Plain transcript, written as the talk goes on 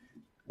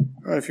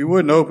All right, if you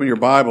wouldn't open your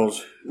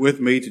Bibles with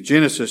me to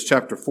Genesis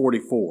chapter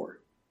 44.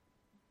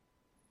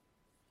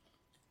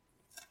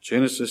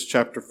 Genesis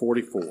chapter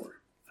 44.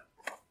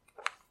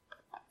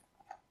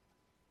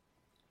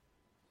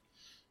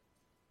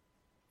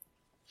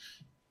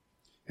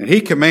 And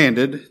he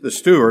commanded the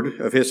steward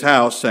of his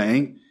house,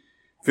 saying,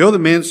 Fill the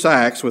men's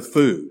sacks with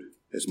food,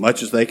 as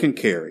much as they can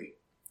carry,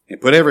 and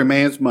put every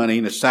man's money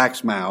in a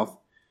sack's mouth,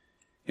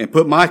 and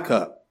put my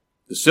cup,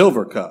 the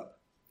silver cup,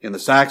 in the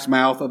sack's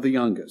mouth of the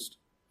youngest,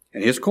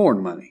 and his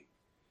corn money.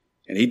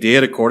 And he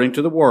did according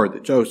to the word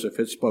that Joseph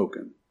had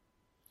spoken.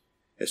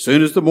 As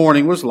soon as the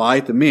morning was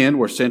light, the men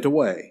were sent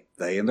away,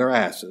 they and their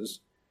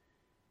asses.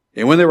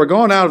 And when they were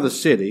gone out of the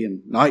city,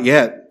 and not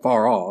yet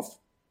far off,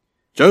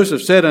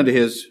 Joseph said unto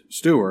his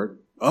steward,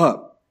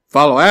 Up,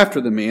 follow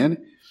after the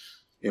men,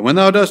 and when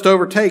thou dost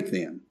overtake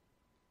them,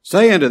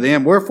 say unto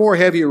them, Wherefore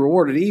have ye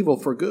rewarded evil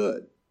for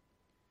good?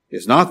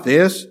 Is not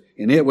this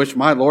in it which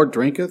my Lord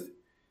drinketh,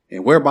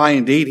 and whereby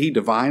indeed he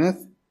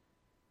divineth?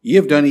 Ye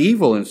have done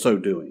evil in so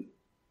doing.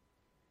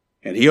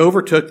 And he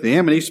overtook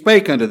them, and he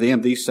spake unto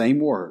them these same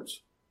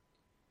words.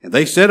 And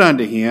they said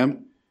unto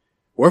him,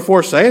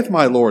 Wherefore saith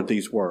my Lord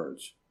these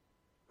words?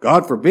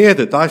 God forbid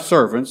that thy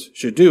servants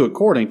should do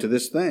according to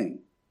this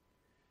thing.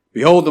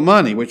 Behold, the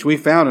money which we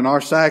found in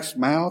our sack's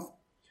mouth,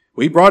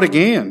 we brought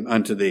again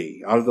unto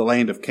thee out of the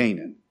land of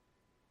Canaan.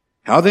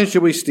 How then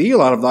should we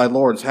steal out of thy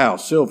Lord's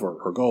house silver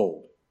or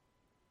gold?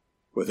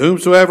 With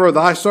whomsoever of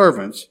thy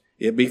servants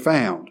it be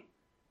found,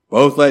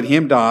 both let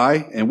him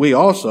die, and we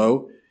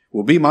also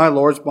will be my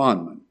Lord's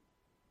bondmen.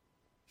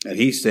 And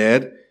he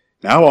said,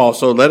 Now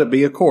also let it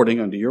be according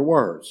unto your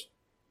words.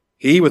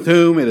 He with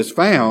whom it is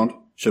found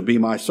shall be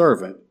my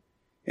servant,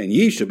 and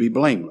ye shall be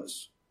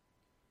blameless.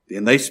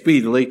 Then they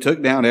speedily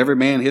took down every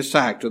man his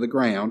sack to the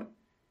ground,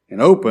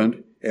 and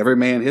opened every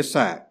man his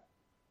sack.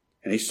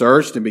 And he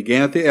searched and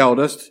began at the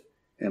eldest,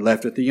 and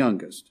left at the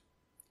youngest.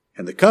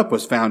 And the cup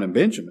was found in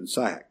Benjamin's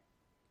sack.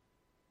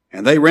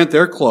 And they rent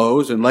their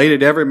clothes, and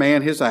laded every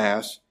man his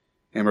ass,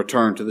 and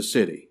returned to the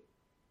city.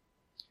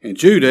 And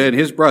Judah and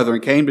his brethren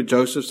came to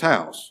Joseph's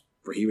house,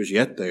 for he was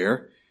yet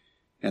there,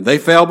 and they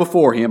fell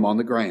before him on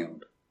the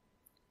ground.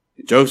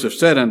 And Joseph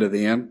said unto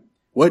them,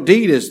 What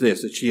deed is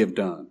this that ye have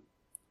done?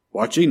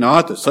 Wot ye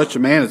not that such a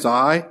man as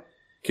I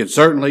can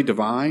certainly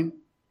divine?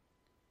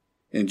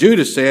 And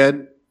Judah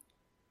said,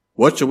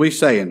 What shall we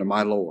say unto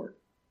my Lord?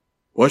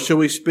 What shall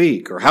we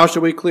speak, or how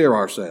shall we clear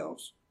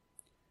ourselves?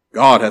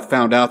 God hath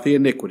found out the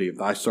iniquity of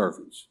thy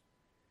servants.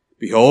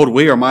 Behold,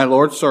 we are my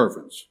Lord's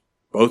servants,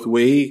 both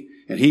we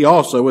and he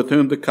also with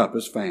whom the cup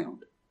is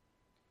found.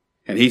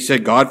 And he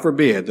said, God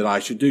forbid that I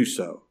should do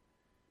so.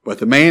 But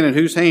the man in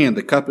whose hand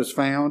the cup is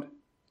found,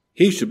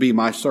 he should be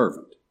my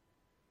servant.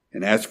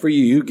 And as for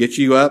you, get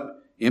you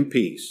up in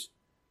peace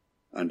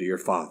unto your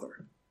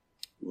father.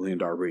 We'll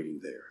end our reading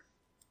there.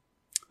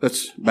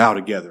 Let's bow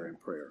together in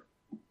prayer.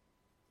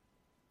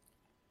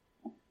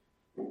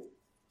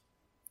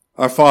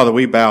 Our Father,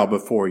 we bow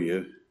before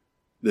you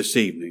this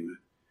evening,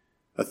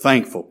 a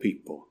thankful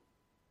people.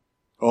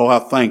 Oh, how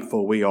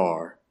thankful we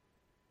are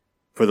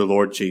for the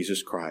Lord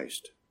Jesus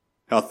Christ.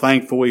 How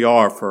thankful we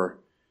are for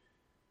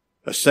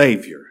a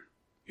Savior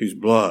whose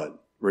blood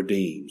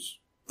redeems,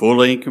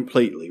 fully and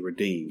completely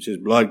redeems. His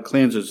blood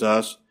cleanses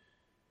us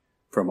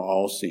from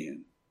all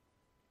sin.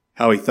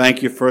 How we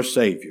thank you for a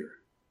Savior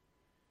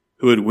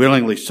who would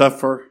willingly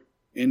suffer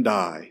and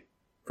die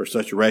for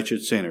such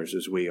wretched sinners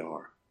as we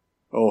are.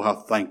 Oh, how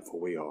thankful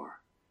we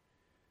are.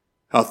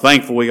 How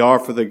thankful we are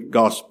for the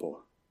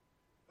gospel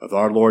of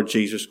our Lord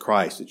Jesus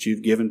Christ that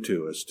you've given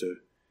to us to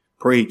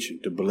preach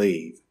and to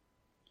believe.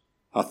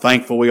 How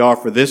thankful we are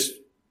for this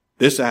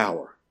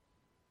hour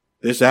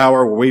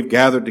where we've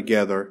gathered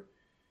together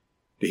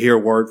to hear a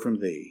word from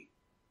thee,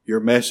 your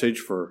message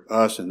for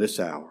us in this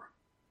hour.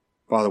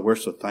 Father, we're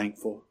so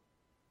thankful.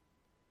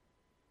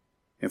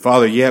 And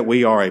Father, yet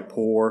we are a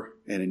poor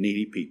and a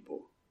needy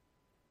people.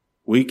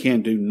 We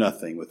can do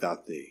nothing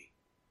without thee.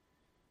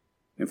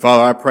 And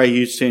Father, I pray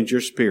you send your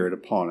Spirit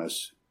upon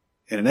us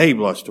and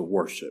enable us to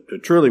worship, to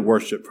truly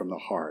worship from the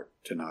heart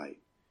tonight.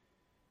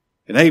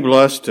 Enable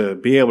us to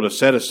be able to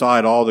set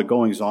aside all the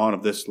goings on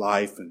of this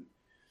life and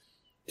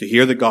to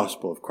hear the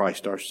gospel of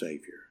Christ our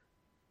Savior.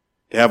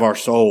 To have our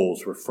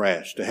souls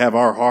refreshed, to have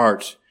our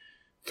hearts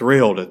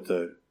thrilled at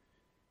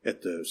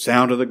the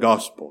sound of the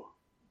gospel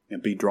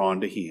and be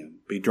drawn to him,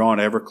 be drawn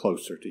ever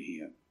closer to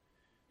him,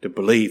 to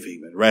believe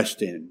him and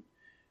rest in him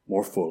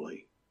more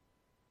fully.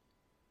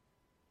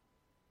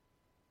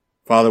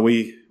 Father,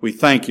 we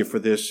thank you for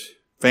this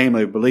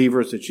family of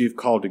believers that you've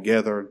called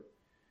together.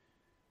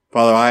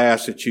 Father, I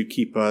ask that you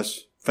keep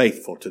us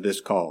faithful to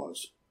this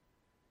cause,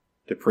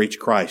 to preach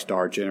Christ to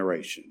our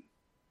generation,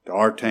 to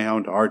our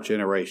town, to our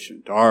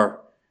generation, to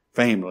our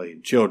family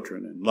and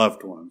children and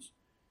loved ones.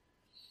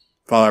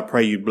 Father, I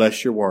pray you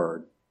bless your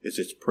word as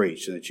it's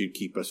preached and that you'd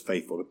keep us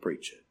faithful to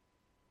preach it.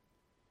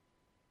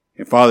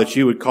 And Father, that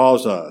you would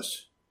cause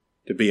us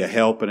to be a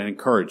help and an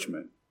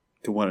encouragement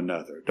to one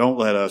another. Don't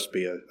let us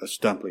be a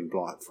stumbling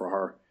block for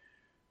our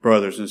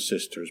brothers and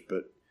sisters,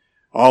 but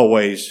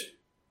always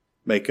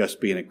make us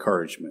be an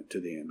encouragement to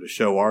them, to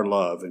show our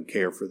love and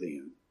care for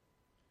them.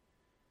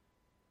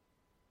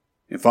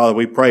 And Father,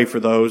 we pray for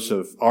those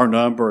of our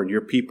number and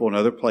your people in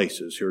other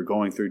places who are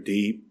going through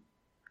deep,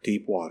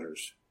 deep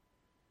waters.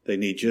 They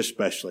need you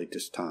especially at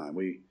this time.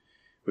 We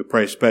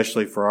pray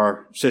especially for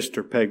our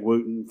sister Peg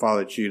Wooten,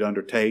 Father, that you'd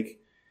undertake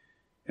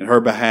in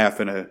her behalf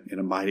in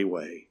a mighty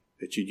way,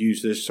 that you'd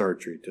use this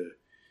surgery to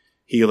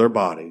heal her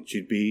body, that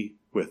you'd be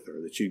with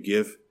her, that you'd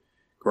give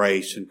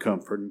grace and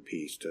comfort and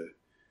peace to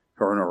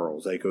her and Earl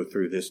as they go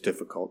through this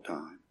difficult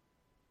time.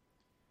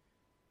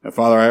 Now,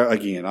 Father,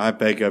 again, I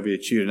beg of you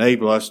that you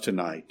enable us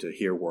tonight to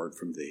hear word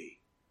from thee.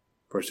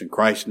 For it's in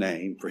Christ's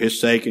name, for his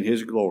sake and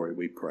his glory,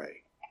 we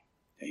pray.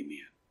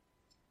 Amen.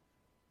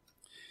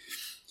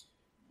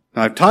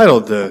 Now, I've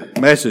titled the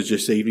message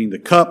this evening, The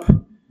Cup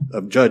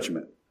of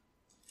Judgment.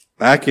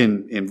 Back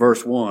in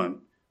verse 1,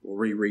 we'll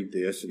reread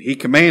this. And he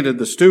commanded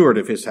the steward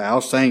of his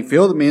house, saying,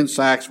 fill the men's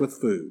sacks with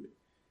food,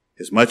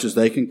 as much as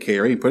they can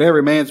carry, and put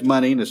every man's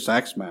money in his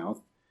sack's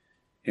mouth,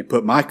 and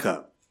put my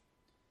cup,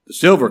 the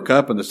silver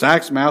cup, in the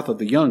sack's mouth of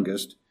the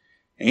youngest,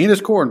 and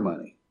his corn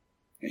money.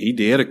 And he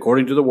did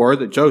according to the word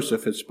that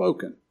Joseph had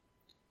spoken.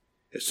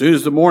 As soon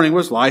as the morning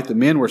was light, the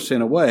men were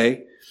sent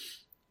away.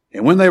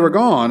 And when they were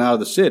gone out of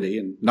the city,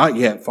 and not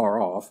yet far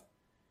off,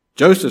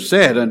 Joseph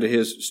said unto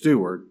his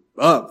steward,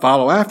 up,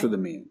 follow after the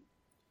men.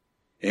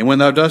 And when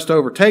thou dost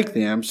overtake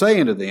them, say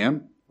unto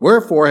them,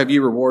 wherefore have ye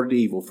rewarded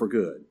evil for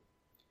good?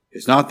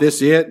 Is not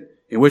this it,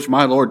 in which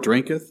my Lord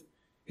drinketh,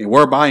 and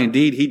whereby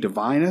indeed he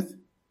divineth?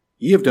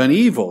 Ye have done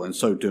evil in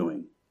so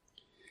doing.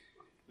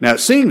 Now it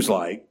seems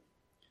like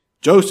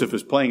Joseph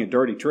is playing a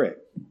dirty trick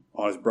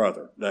on his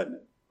brother, doesn't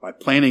it? By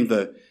planting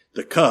the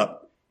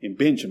cup in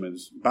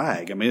Benjamin's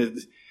bag. I mean,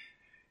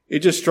 it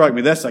just struck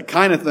me, that's the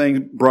kind of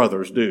thing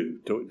brothers do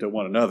to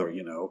one another,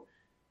 you know.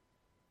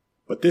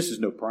 But this is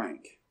no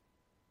prank.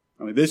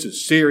 I mean, this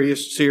is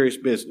serious, serious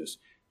business.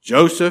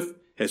 Joseph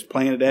has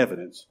planted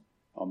evidence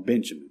on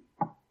Benjamin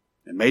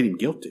and made him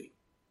guilty.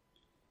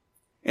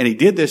 And he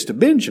did this to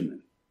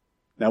Benjamin.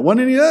 Now,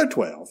 wasn't any other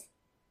 12.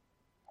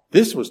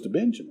 This was to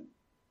Benjamin.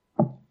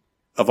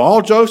 Of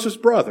all Joseph's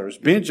brothers,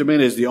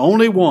 Benjamin is the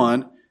only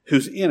one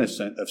who's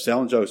innocent of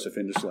selling Joseph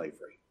into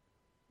slavery.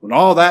 When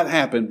all that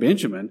happened,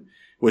 Benjamin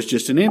was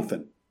just an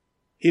infant.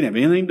 He didn't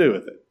have anything to do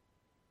with it.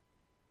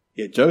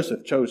 Yet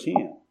Joseph chose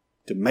him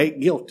to make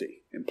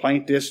guilty and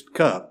plant this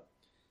cup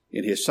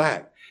in his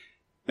sack.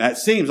 Now, it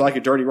seems like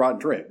a dirty, rotten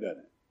trick, doesn't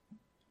it?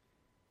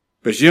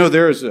 But you know,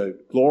 there is a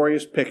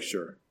glorious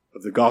picture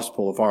of the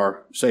gospel of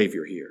our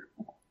Savior here.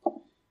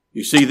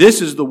 You see,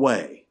 this is the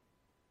way.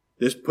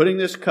 Planting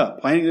this cup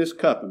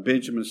in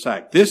Benjamin's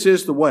sack, this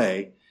is the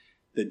way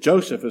that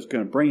Joseph is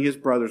going to bring his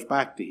brothers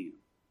back to him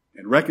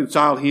and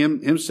reconcile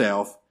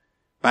himself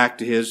back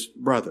to his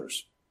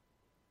brothers.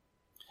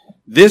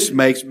 This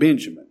makes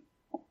Benjamin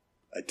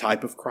a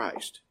type of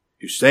Christ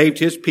who saved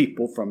his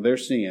people from their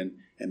sin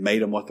and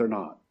made them what they're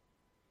not.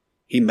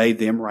 He made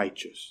them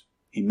righteous.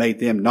 He made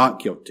them not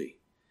guilty.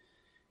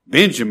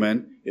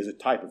 Benjamin is a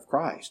type of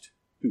Christ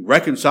who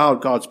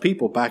reconciled God's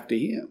people back to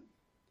him.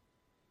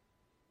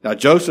 Now,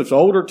 Joseph's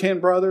older 10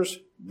 brothers,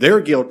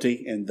 they're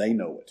guilty and they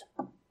know it.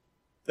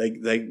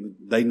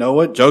 They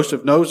know it.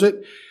 Joseph knows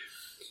it.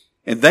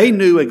 And they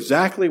knew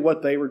exactly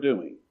what they were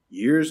doing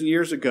years and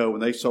years ago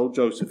when they sold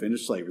Joseph into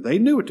slavery. They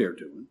knew what they were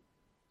doing.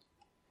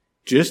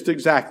 Just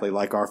exactly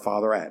like our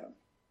father Adam.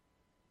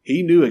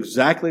 He knew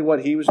exactly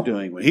what he was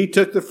doing. When he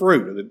took the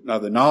fruit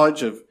of the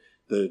knowledge of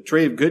the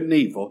tree of good and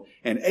evil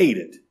and ate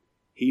it,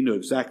 he knew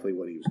exactly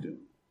what he was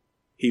doing.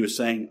 He was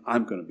saying,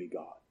 I'm going to be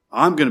God.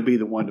 I'm going to be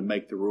the one to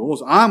make the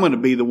rules. I'm going to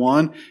be the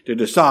one to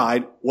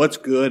decide what's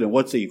good and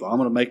what's evil. I'm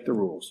going to make the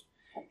rules.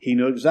 He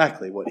knew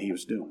exactly what he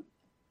was doing.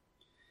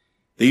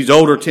 These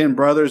older 10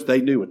 brothers, they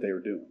knew what they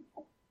were doing.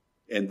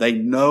 And they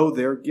know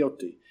they're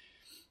guilty.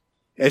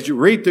 As you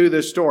read through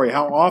this story,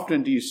 how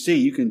often do you see,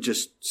 you can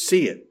just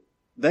see it.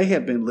 They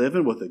have been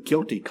living with a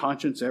guilty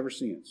conscience ever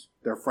since.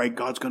 They're afraid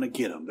God's going to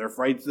get them. They're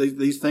afraid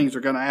these things are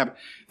going to happen.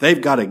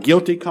 They've got a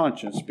guilty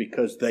conscience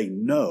because they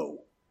know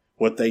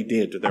what they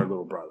did to their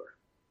little brother.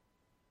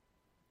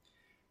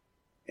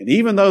 And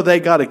even though they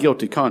got a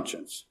guilty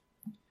conscience,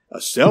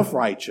 a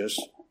self-righteous,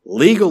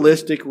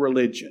 legalistic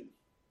religion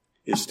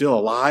is still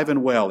alive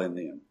and well in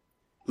them.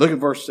 Look at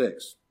verse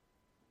 6.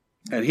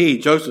 And he,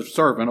 Joseph's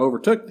servant,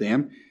 overtook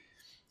them,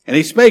 and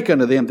he spake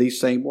unto them these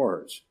same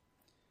words.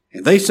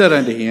 And they said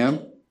unto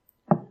him,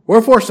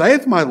 Wherefore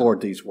saith my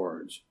Lord these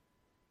words?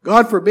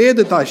 God forbid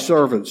that thy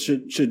servants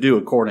should do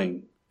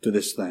according to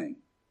this thing.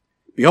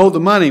 Behold the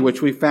money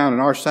which we found in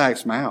our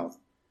sack's mouth.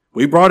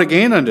 We brought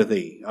again unto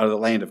thee out of the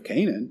land of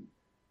Canaan.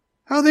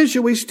 How then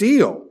should we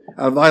steal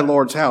out of thy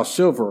Lord's house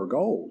silver or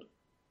gold?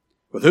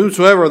 With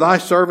whomsoever of thy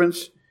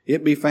servants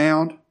it be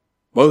found,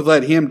 both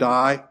let him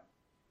die,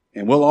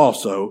 and will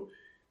also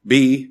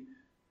be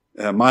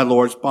my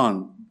Lord's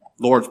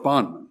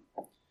bondman.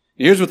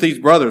 Here's what these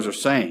brothers are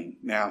saying.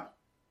 Now,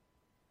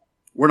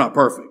 we're not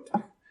perfect.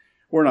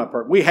 We're not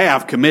perfect. We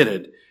have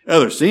committed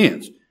other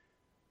sins,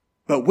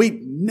 but we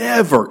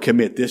never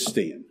commit this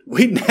sin.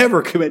 We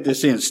never commit to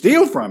sin.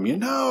 Steal from you.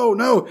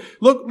 No.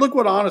 Look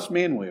what honest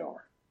men we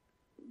are.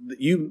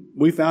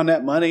 We found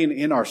that money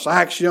in our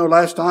sacks,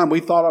 last time.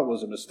 We thought it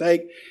was a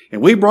mistake.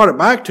 And we brought it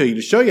back to you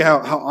to show you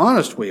how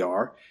honest we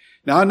are.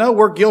 Now, I know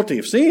we're guilty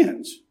of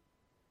sins.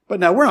 But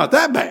now, we're not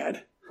that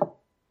bad.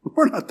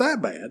 We're not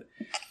that bad.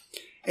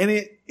 And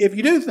if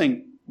you do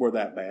think we're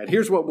that bad,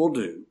 here's what we'll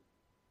do.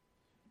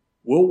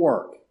 We'll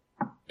work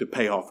to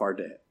pay off our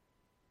debt.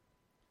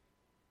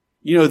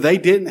 They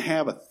didn't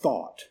have a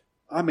thought.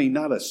 I mean,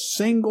 not a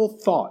single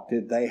thought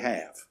did they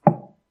have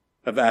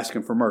of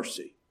asking for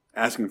mercy,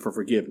 asking for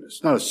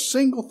forgiveness. Not a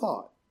single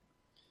thought.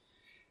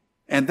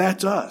 And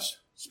that's us,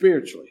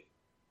 spiritually.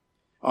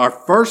 Our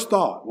first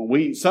thought,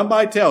 when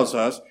somebody tells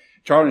us,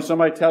 Charlie,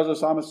 somebody tells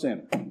us I'm a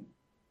sinner,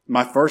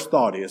 my first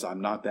thought is,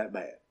 I'm not that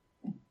bad.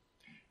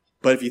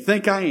 But if you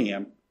think I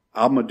am,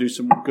 I'm going to do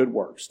some good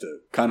works to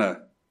kind of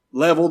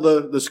level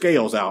the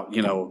scales out, a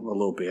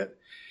little bit.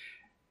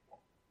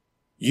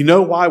 You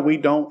know why we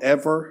don't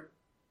ever,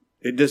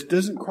 it just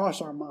doesn't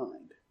cross our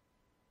mind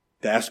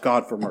to ask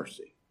God for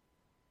mercy?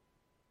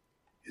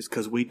 It's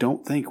because we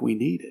don't think we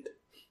need it.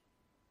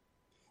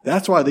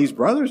 That's why these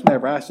brothers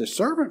never asked his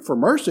servant for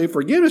mercy,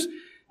 forgiveness.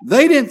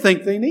 They didn't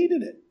think they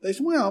needed it. They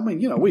said, well,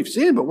 we've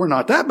sinned, but we're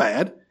not that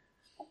bad.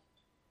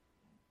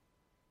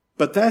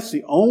 But that's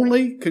the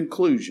only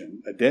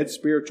conclusion a dead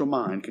spiritual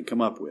mind can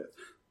come up with.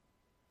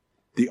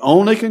 The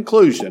only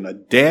conclusion a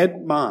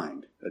dead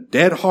mind, a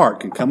dead heart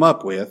can come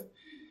up with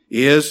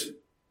is,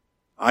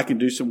 I can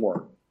do some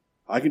work.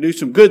 I can do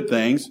some good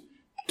things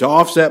to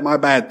offset my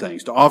bad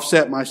things, to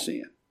offset my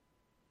sin.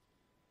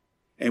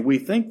 And we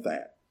think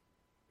that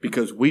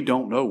because we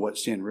don't know what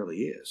sin really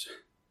is.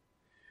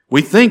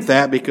 We think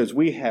that because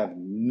we have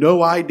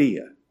no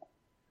idea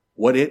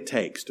what it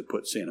takes to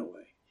put sin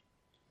away.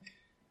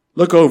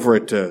 Look over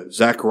at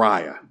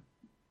Zechariah,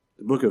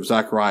 the book of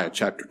Zechariah,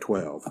 chapter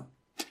 12.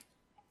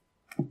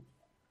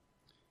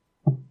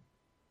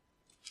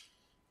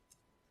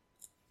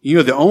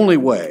 The only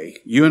way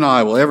you and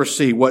I will ever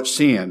see what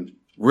sin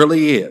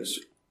really is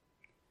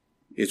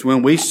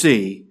when we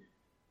see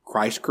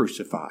Christ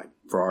crucified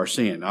for our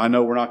sin. Now, I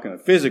know we're not going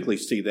to physically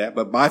see that,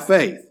 but by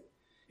faith,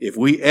 if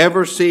we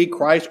ever see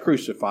Christ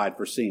crucified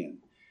for sin,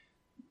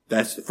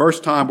 that's the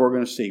first time we're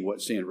going to see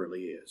what sin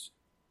really is.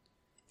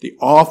 The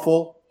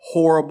awful,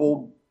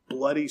 horrible,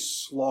 bloody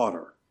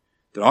slaughter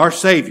that our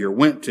Savior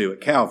went to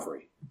at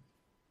Calvary.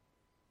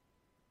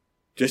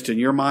 Just in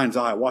your mind's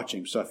eye, watch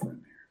him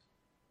suffering there.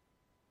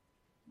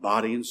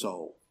 Body and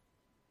soul.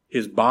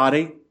 His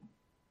body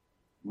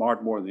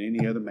marred more than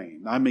any other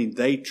man. I mean,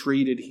 they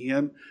treated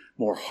him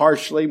more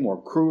harshly, more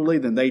cruelly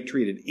than they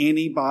treated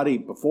anybody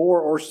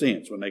before or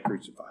since when they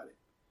crucified him.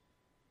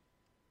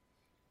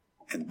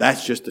 And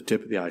that's just the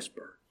tip of the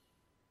iceberg.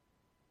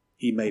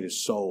 He made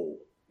his soul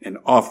an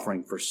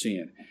offering for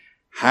sin.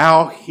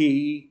 How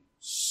he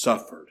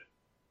suffered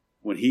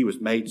when he was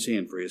made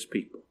sin for his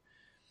people.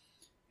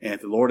 And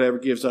if the Lord ever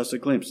gives us a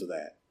glimpse of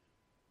that,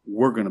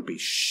 we're going to be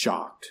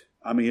shocked.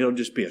 I mean, it'll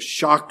just be a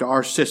shock to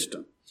our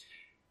system.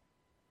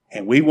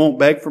 And we won't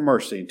beg for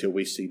mercy until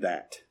we see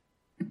that.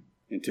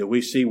 Until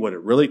we see what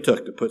it really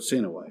took to put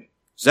sin away.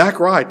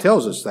 Zechariah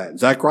tells us that.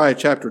 Zechariah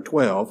chapter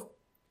 12,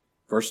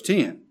 verse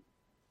 10.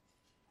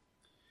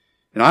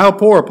 And I'll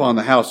pour upon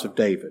the house of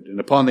David and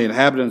upon the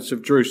inhabitants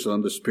of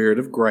Jerusalem the spirit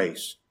of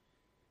grace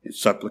and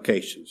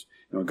supplications.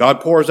 And when God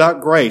pours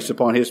out grace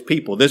upon his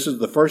people, this is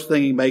the first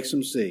thing he makes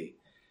them see.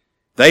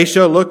 They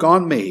shall look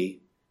on me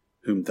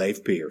whom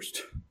they've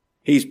pierced.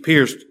 He's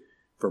pierced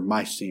for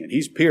my sin.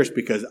 He's pierced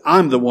because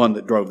I'm the one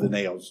that drove the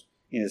nails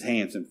in his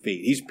hands and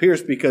feet. He's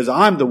pierced because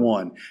I'm the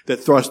one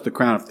that thrust the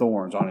crown of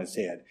thorns on his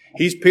head.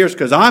 He's pierced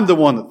because I'm the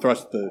one that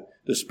thrust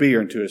the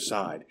spear into his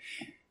side.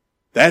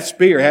 That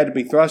spear had to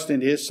be thrust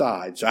into his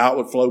side so out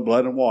would flow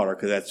blood and water,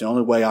 because that's the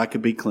only way I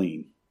could be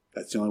clean.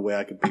 That's the only way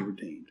I could be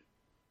redeemed.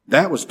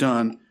 That was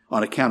done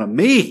on account of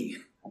me.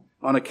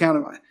 On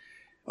account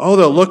of,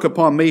 they'll look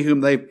upon me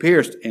whom they've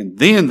pierced, and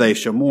then they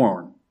shall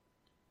mourn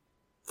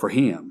for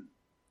him,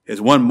 as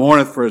one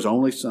mourneth for his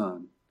only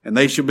son. And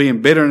they shall be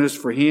in bitterness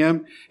for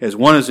him, as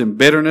one is in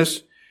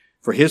bitterness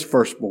for his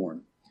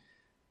firstborn.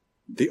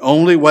 The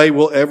only way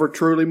we'll ever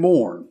truly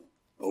mourn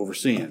over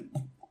sin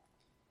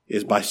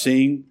is by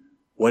seeing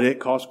what it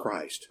cost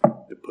Christ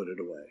to put it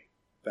away.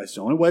 That's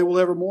the only way we'll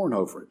ever mourn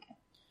over it.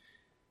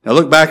 Now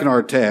look back in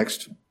our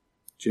text,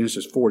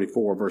 Genesis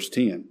 44, verse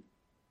 10.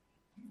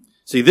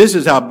 See, this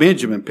is how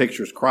Benjamin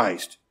pictures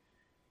Christ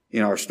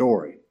in our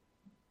story.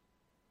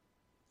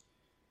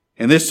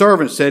 And this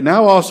servant said,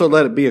 now also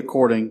let it be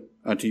according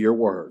unto your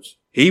words.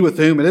 He with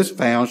whom it is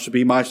found shall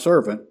be my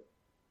servant,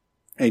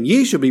 and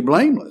ye shall be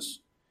blameless.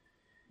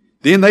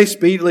 Then they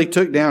speedily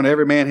took down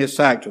every man his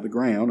sack to the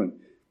ground, and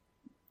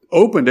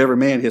opened every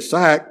man his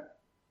sack,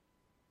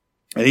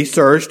 and he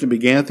searched and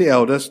began at the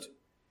eldest,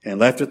 and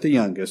left at the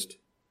youngest,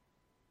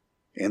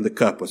 and the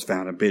cup was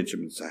found in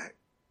Benjamin's sack.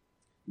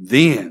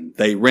 Then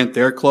they rent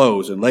their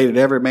clothes and laid at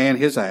every man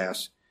his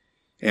ass,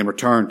 and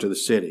returned to the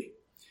city.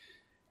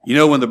 You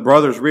know, when the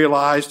brothers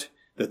realized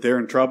that they're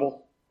in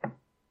trouble,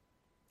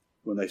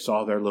 when they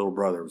saw their little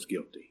brother was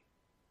guilty.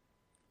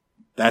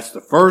 That's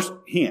the first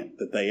hint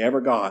that they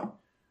ever got.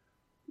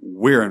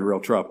 We're in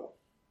real trouble.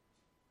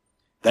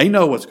 They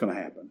know what's going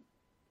to happen.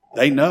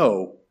 They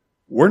know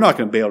we're not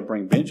going to be able to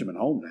bring Benjamin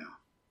home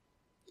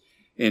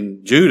now.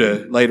 And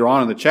Judah, later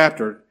on in the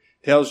chapter,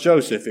 tells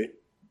Joseph,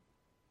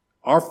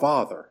 our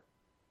father,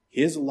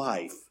 his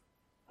life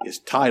is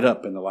tied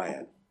up in the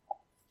lad.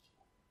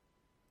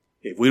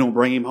 If we don't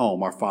bring him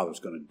home, our father's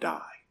going to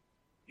die.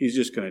 He's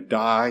just going to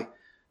die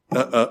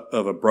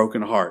of a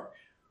broken heart.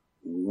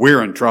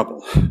 We're in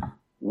trouble.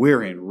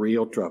 We're in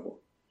real trouble.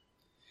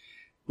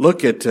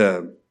 Look at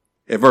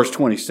verse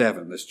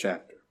 27 of this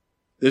chapter.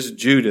 This is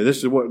Judah.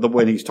 This is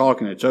when he's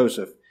talking to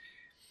Joseph.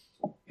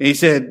 And he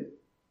said,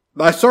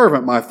 thy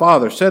servant, my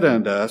father, said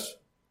unto us,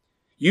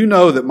 you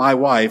know that my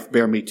wife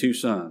bare me 2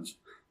 sons.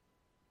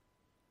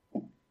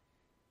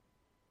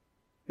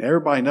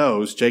 Everybody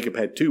knows Jacob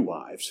had 2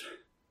 wives.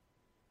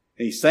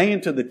 And he's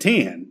saying to the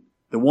 10,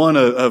 the one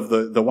of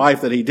the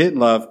wife that he didn't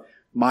love,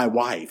 my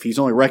wife. He's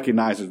only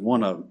recognized as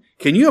one of them.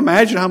 Can you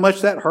imagine how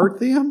much that hurt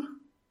them?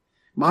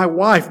 My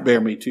wife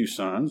bare me 2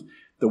 sons.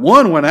 The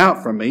one went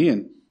out from me,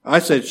 and I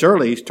said,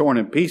 surely he's torn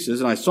in pieces,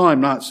 and I saw him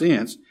not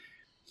since.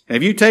 And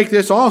if you take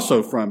this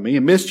also from me,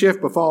 and mischief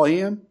befall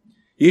him,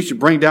 you should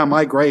bring down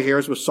my gray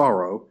hairs with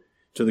sorrow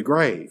to the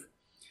grave.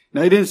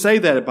 Now, he didn't say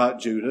that about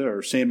Judah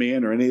or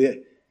Simeon or any of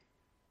that.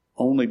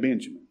 Only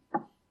Benjamin.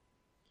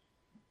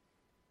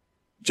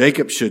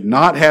 Jacob should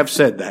not have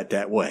said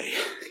that way.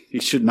 He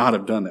should not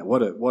have done that.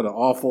 What an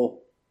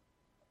awful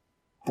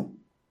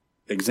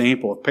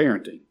example of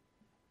parenting.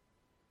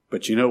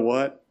 But you know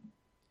what?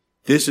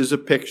 This is a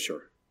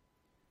picture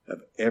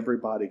of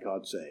everybody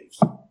God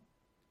saves.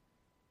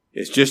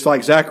 It's just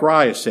like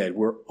Zechariah said,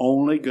 we're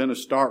only going to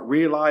start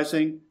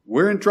realizing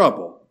we're in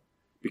trouble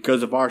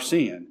because of our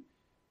sin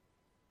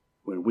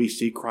when we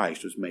see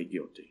Christ was made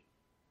guilty.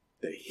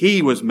 That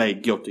he was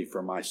made guilty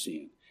for my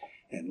sin.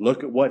 And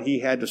look at what he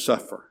had to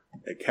suffer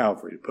at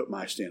Calvary to put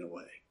my sin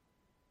away.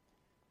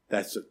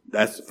 That's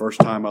the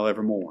first time I'll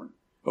ever mourn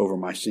over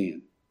my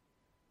sin.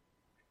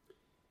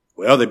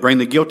 Well, they bring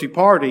the guilty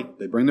party.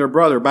 They bring their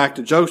brother back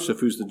to Joseph,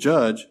 who's the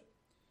judge.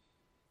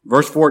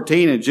 Verse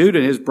 14, and Judah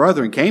and his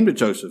brethren came to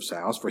Joseph's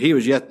house, for he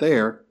was yet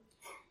there,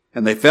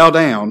 and they fell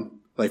down.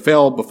 They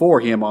fell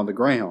before him on the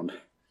ground.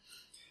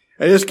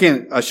 I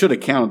should have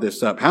counted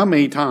this up. How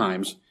many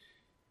times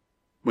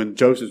when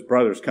Joseph's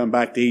brothers come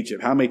back to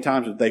Egypt, how many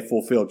times did they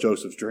fulfill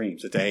Joseph's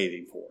dreams that they ate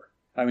him for?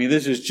 I mean,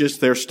 this is just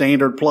their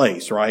standard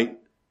place, right?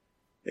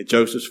 At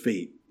Joseph's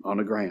feet on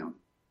the ground.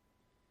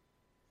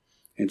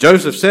 And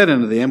Joseph said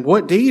unto them,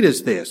 what deed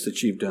is this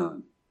that you've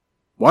done?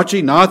 Watch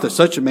ye not that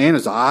such a man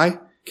as I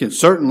can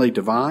certainly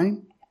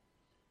divine?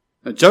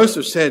 And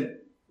Joseph said,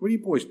 what are you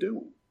boys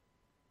doing?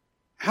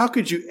 How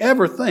could you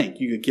ever think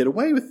you could get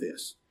away with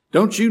this?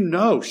 Don't you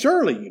know?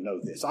 Surely you know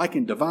this. I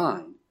can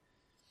divine.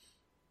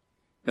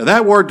 Now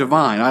that word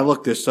divine, I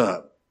looked this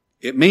up.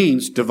 It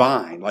means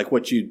divine, like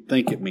what you'd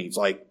think it means,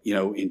 like,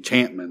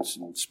 enchantments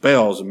and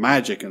spells and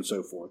magic and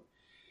so forth.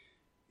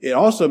 It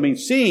also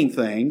means seeing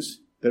things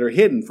that are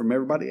hidden from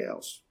everybody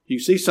else. You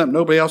see something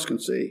nobody else can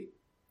see.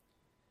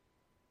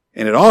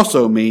 And it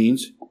also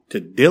means to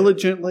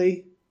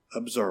diligently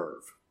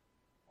observe.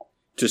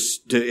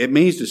 It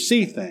means to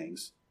see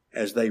things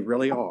as they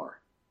really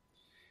are.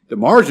 The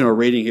marginal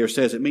reading here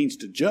says it means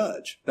to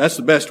judge. That's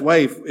the best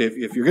way.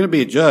 If you're going to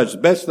be a judge, the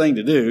best thing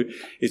to do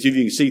is if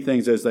you can see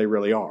things as they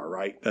really are,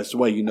 right? That's the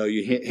way you know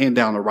you hand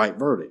down the right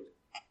verdict.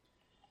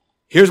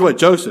 Here's what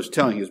Joseph's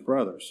telling his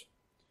brothers.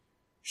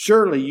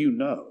 Surely you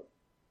know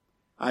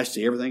I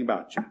see everything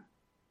about you.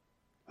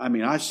 I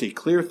mean, I see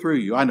clear through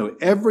you. I know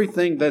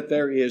everything that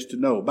there is to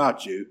know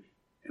about you,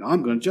 and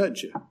I'm going to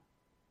judge you.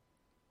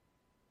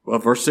 Well,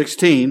 verse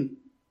 16,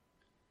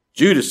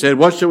 Judah said,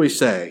 what shall we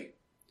say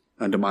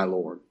unto my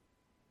Lord?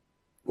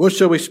 What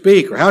shall we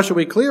speak, or how shall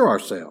we clear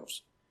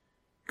ourselves?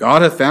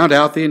 God hath found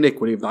out the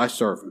iniquity of thy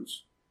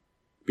servants.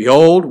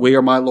 Behold, we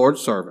are my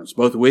Lord's servants,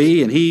 both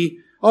we and he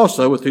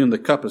also with whom the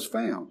cup is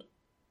found.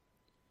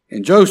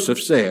 And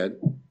Joseph said,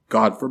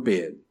 God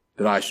forbid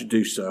that I should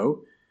do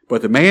so,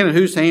 but the man in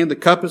whose hand the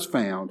cup is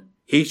found,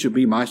 he shall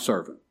be my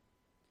servant.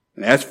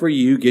 And as for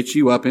you, get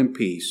you up in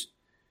peace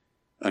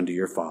unto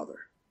your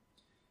father.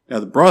 Now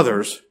the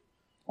brothers,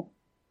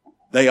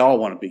 they all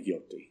want to be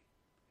guilty.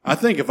 I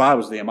think if I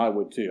was them, I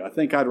would too. I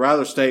think I'd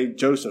rather stay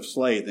Joseph's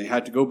slave than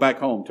have to go back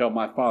home and tell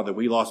my father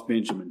we lost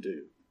Benjamin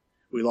too.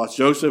 We lost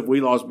Joseph, we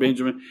lost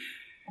Benjamin.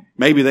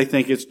 Maybe they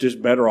think it's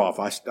just better off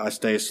I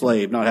stay a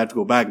slave, not have to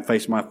go back and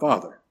face my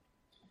father.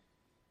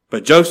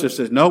 But Joseph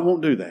says, no, I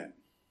won't do that.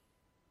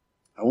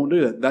 I won't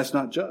do that. That's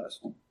not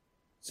just.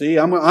 See,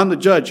 I'm the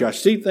judge here. I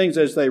see things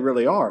as they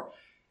really are.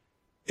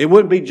 It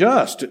wouldn't be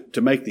just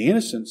to make the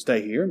innocent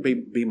stay here and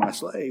be my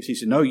slaves. He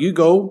said, no, you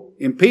go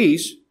in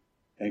peace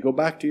and go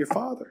back to your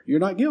father. You're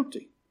not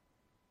guilty.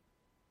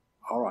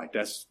 All right,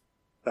 that's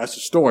the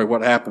story of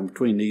what happened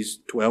between these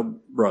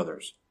 12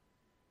 brothers.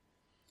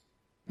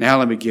 Now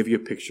let me give you a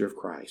picture of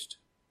Christ.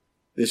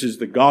 This is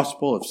the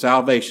gospel of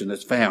salvation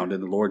that's found in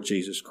the Lord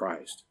Jesus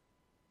Christ.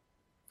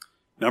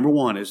 Number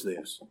one is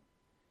this.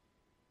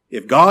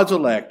 If God's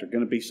elect are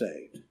going to be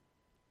saved,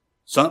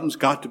 something's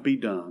got to be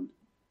done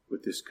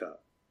with this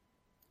cup.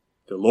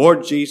 The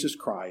Lord Jesus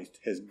Christ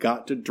has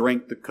got to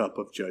drink the cup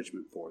of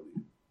judgment for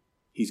them.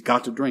 He's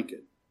got to drink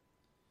it.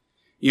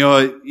 You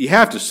know, you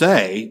have to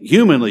say,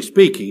 humanly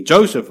speaking,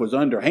 Joseph was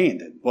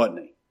underhanded, wasn't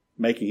he?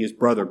 Making his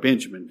brother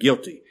Benjamin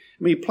guilty.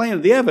 I mean, he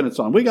planted the evidence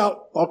on. We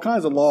got all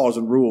kinds of laws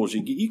and rules.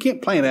 You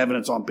can't plant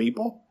evidence on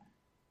people.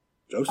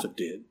 Joseph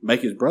did.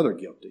 Make his brother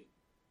guilty.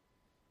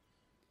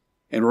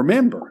 And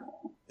remember,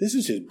 this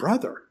is his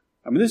brother.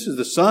 I mean, this is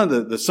the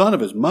son of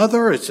his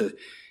mother. It's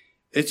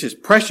his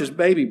precious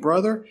baby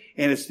brother.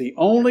 And it's the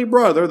only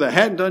brother that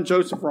hadn't done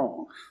Joseph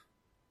wrong.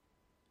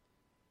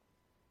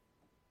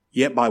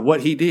 Yet by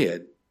what he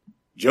did,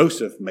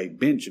 Joseph made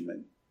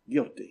Benjamin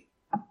guilty.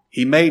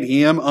 He made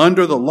him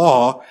under the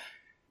law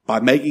by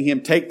making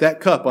him take that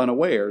cup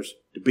unawares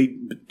to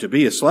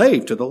be a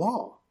slave to the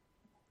law.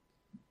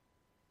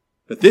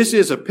 But this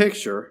is a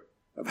picture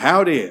of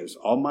how it is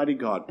Almighty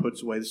God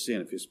puts away the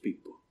sin of his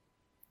people.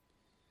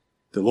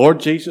 The Lord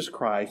Jesus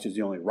Christ is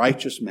the only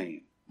righteous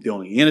man, the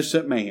only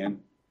innocent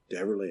man to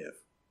ever live.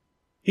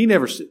 He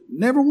never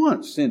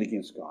once sinned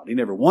against God. He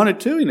never wanted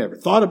to. He never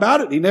thought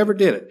about it. He never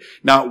did it.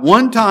 Not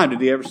one time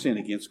did he ever sin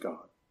against God.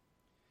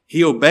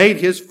 He obeyed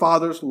his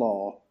Father's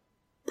law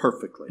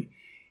perfectly.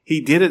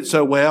 He did it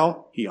so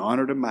well, he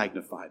honored and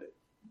magnified it.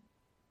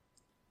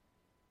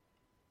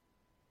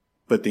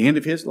 But at the end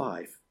of his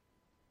life,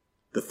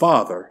 the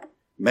Father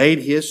made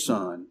his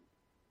Son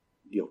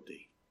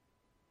guilty.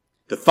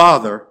 The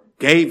Father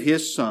gave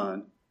his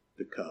Son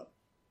the cup.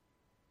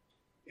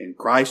 And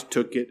Christ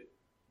took it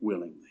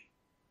willingly.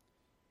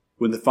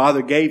 When the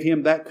Father gave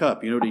him that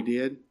cup, you know what he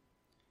did?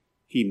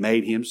 He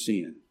made him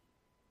sin.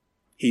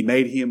 He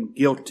made him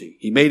guilty.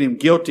 He made him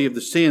guilty of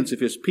the sins of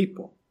his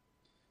people.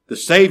 The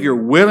Savior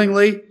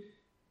willingly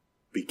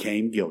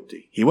became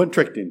guilty. He wasn't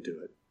tricked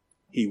into it.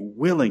 He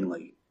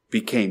willingly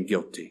became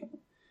guilty.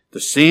 The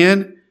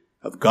sin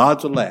of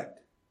God's elect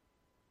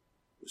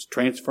was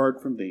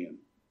transferred from them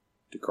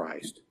to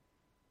Christ.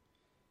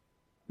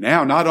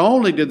 Now, not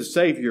only did the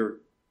Savior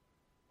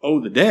owe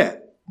the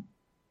debt,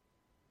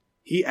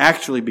 he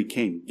actually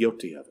became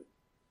guilty of it.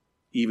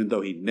 Even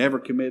though he's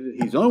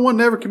the only one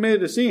never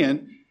committed a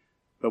sin,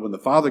 but when the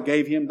Father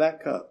gave him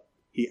that cup,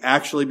 he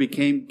actually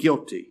became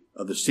guilty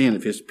of the sin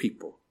of his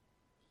people.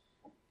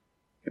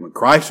 And when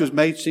Christ was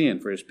made sin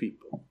for his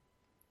people,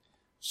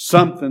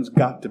 something's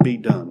got to be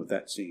done with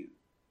that sin.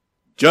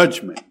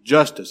 Judgment,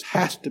 justice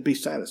has to be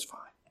satisfied.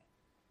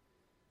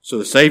 So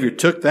the Savior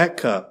took that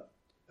cup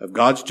of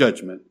God's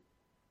judgment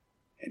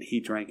and he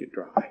drank it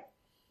dry.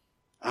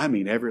 I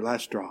mean every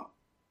last drop.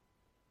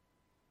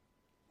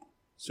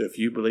 So if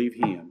you believe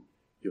him,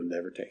 you'll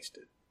never taste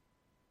it.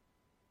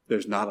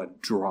 There's not a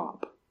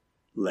drop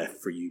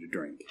left for you to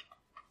drink.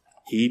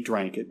 He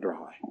drank it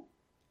dry.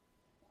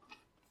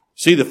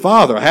 See, the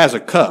Father has a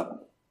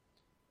cup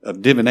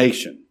of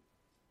divination.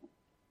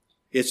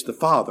 It's the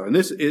Father. And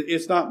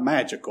it's not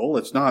magical.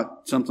 It's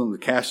not something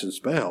that casts in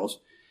spells.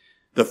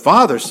 The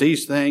Father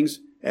sees things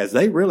as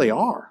they really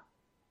are.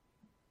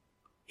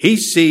 He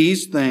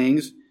sees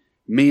things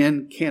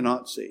men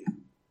cannot see.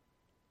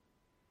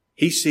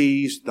 He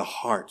sees the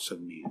hearts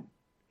of men.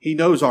 He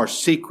knows our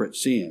secret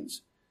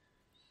sins.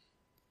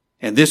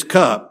 And this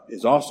cup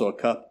is also a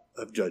cup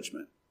of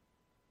judgment.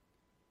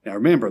 Now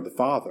remember, the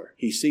Father,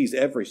 he sees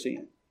every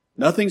sin.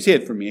 Nothing's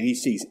hid from him. He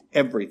sees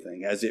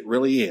everything as it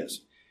really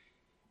is.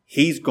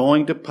 He's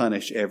going to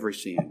punish every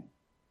sin.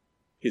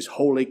 His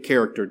holy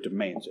character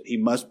demands it. He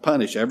must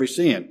punish every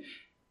sin.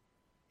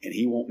 And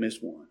he won't miss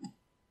one.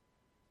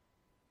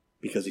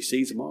 Because he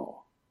sees them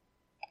all.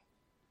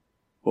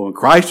 Well, when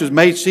Christ was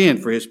made sin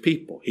for his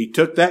people, he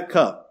took that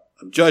cup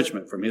of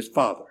judgment from his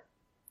Father.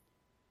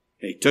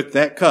 And he took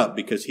that cup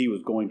because he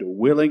was going to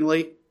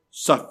willingly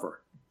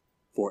suffer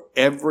for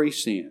every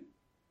sin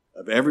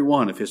of every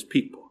one of his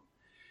people.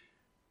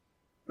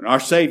 When our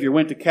Savior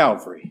went to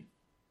Calvary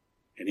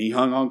and he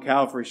hung on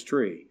Calvary's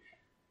tree,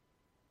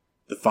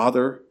 the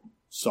Father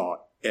saw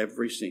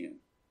every sin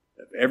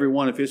of every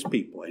one of his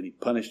people and he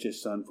punished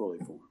his Son fully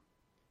for them.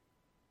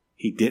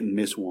 He didn't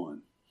miss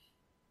one.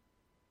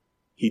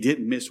 He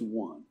didn't miss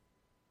one.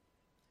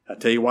 I'll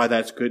tell you why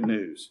that's good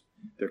news.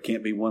 There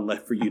can't be one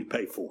left for you to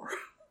pay for.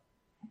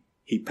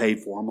 He paid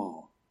for them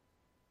all.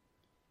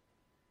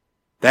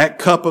 That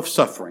cup of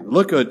suffering.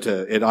 Look at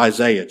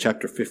Isaiah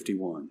chapter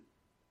 51.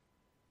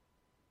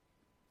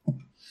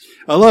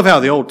 I love how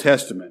the Old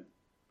Testament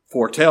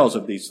foretells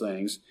of these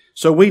things.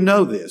 So we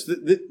know this.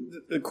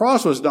 The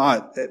cross was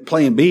not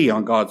plan B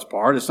on God's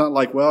part. It's not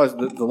like, well,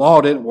 the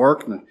law didn't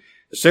work and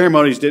the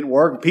ceremonies didn't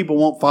work and people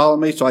won't follow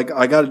me, so I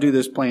got to do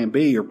this plan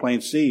B or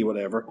plan C,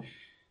 whatever.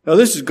 No,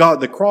 this is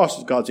God. The cross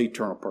is God's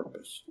eternal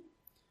purpose.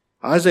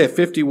 Isaiah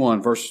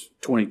 51 verse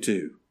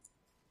 22.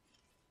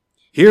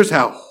 Here's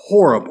how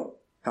horrible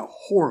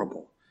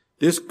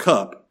this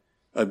cup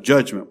of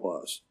judgment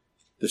was.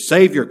 The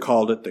Savior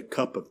called it the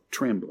cup of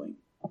trembling.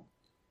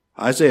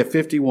 Isaiah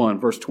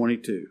 51 verse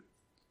 22.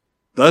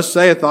 Thus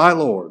saith thy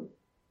Lord,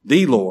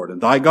 the Lord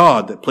and thy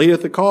God that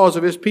pleadeth the cause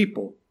of his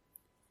people.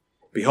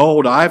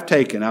 Behold, I have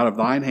taken out of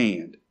thine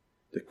hand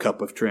the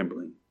cup of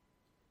trembling,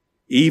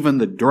 even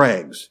the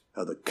dregs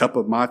of the cup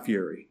of my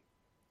fury.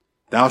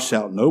 Thou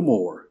shalt no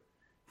more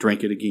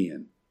drink it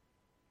again.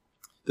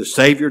 The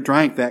Savior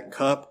drank that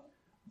cup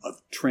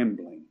of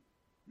trembling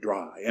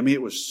dry. I mean,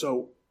 it was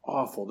so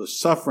awful. The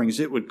sufferings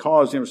it would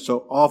cause him were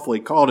so awful. He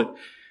called it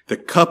the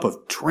cup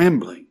of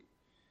trembling.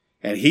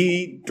 And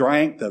he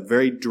drank the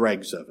very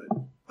dregs of it.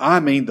 I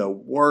mean, the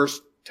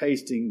worst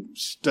tasting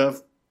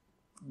stuff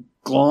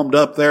glommed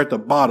up there at the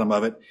bottom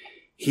of it.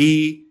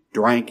 He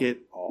drank it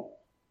all.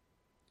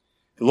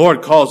 The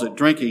Lord calls it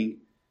drinking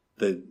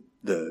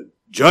the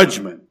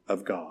judgment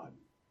of God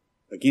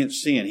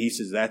against sin. He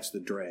says that's the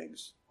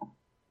dregs.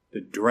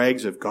 The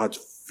dregs of God's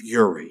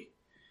fury.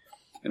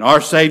 And our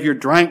Savior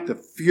drank the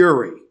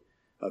fury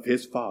of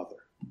his Father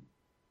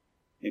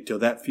until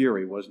that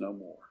fury was no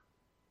more.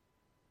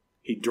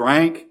 He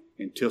drank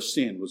until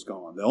sin was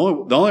gone. The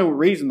only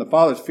reason the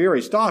Father's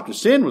fury stopped is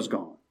sin was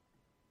gone.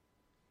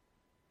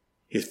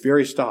 His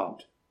fury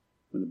stopped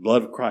when the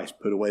blood of Christ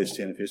put away the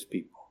sin of his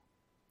people.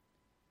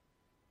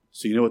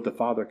 So you know what the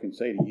Father can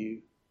say to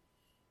you?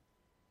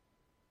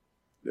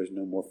 There's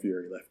no more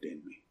fury left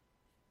in me.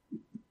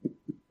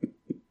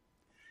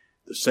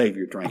 The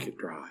Savior drank it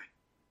dry.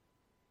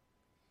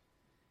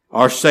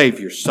 Our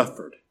Savior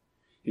suffered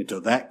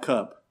until that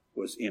cup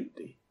was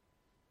empty.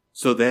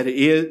 So that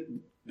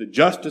the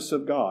justice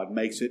of God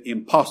makes it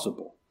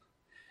impossible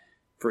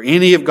for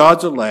any of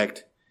God's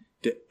elect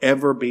to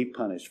ever be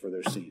punished for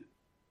their sin.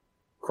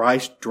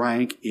 Christ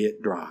drank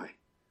it dry.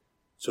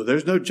 So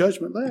there's no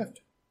judgment left.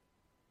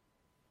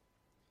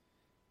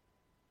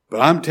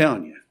 But I'm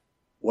telling you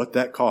what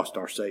that cost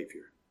our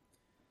Savior.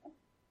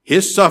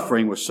 His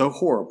suffering was so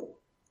horrible.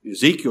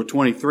 Ezekiel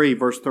 23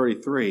 verse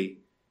 33,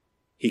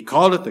 he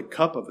called it the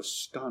cup of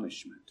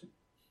astonishment.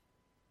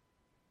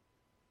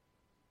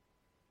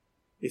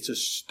 It's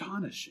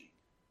astonishing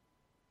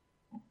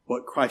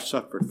what Christ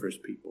suffered for his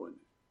people.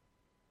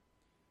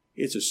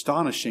 It's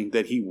astonishing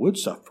that he would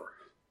suffer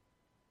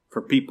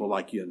for people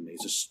like you and me.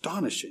 It's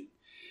astonishing.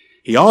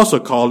 He also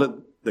called it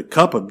the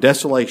cup of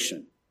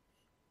desolation.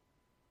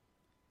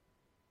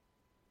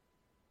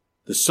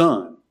 The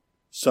Son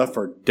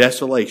suffered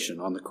desolation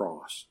on the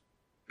cross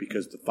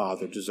because the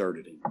Father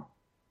deserted him.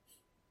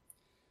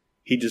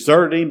 He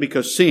deserted him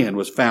because sin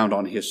was found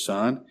on his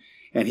Son,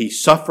 and he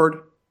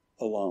suffered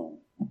alone.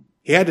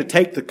 He had to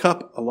take the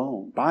cup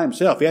alone by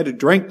himself. He had to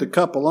drink the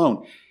cup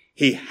alone.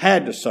 He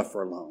had to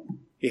suffer alone.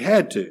 He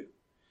had to,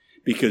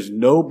 because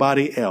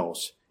nobody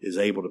else is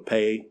able to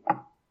pay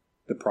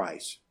the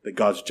price that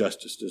God's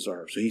justice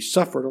deserves. So he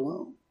suffered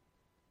alone.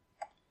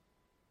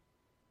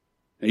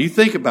 Now you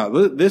think about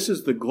it. This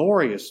is the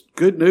glorious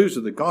good news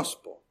of the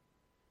gospel.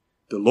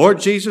 The Lord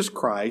Jesus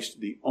Christ,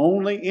 the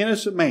only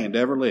innocent man to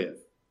ever live,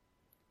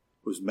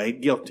 was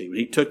made guilty when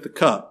he took the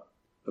cup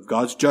of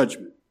God's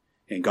judgment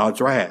and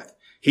God's wrath.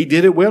 He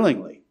did it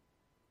willingly.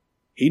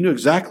 He knew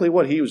exactly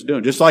what he was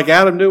doing. Just like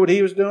Adam knew what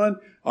he was doing,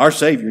 our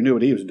Savior knew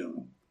what he was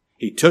doing.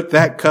 He took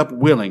that cup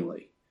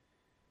willingly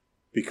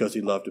because he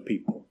loved the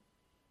people.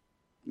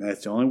 And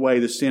that's the only way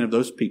the sin of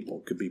those people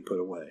could be put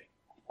away.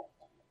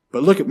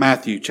 But look at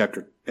Matthew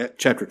chapter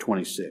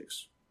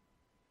 26.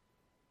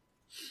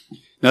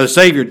 Now the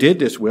Savior did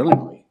this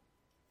willingly.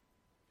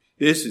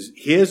 This is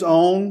his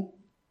own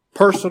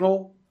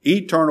personal,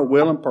 eternal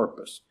will and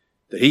purpose,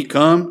 that he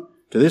come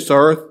to this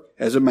earth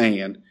as a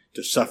man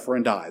to suffer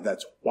and die.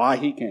 That's why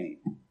he came.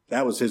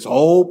 That was his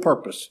whole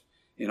purpose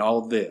in all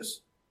of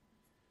this.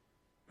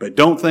 But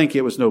don't think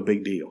it was no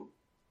big deal.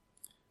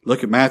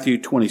 Look at Matthew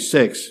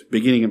 26,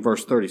 beginning in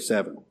verse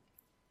 37.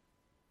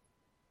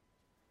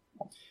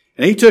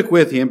 And he took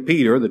with him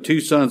Peter, the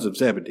two sons of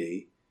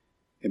Zebedee,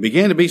 and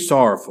began to be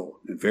sorrowful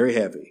and very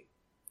heavy.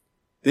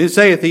 Then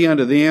saith he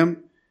unto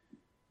them,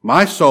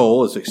 My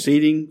soul is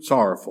exceeding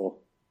sorrowful,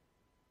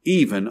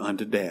 even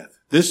unto death.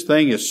 This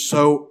thing is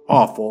so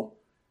awful,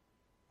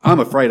 I'm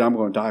afraid I'm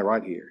going to die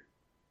right here.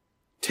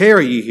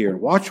 Tarry ye here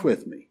and watch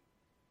with me.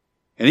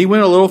 And he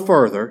went a little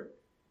further,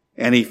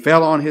 and he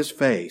fell on his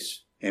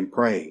face and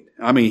prayed.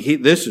 I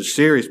mean, this is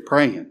serious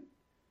praying.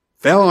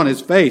 Fell on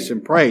his face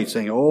and prayed,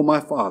 saying, O my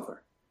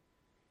Father,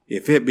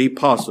 if it be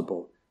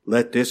possible,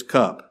 let this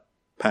cup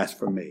pass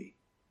from me.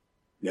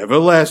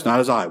 Nevertheless, not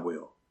as I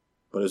will,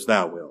 but as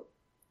thou wilt.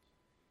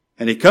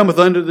 And he cometh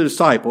unto the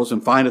disciples,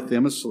 and findeth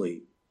them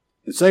asleep,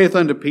 and saith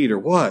unto Peter,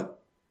 What?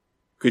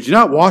 Could you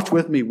not watch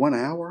with me 1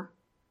 hour?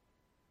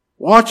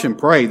 Watch and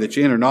pray that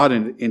you enter not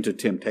into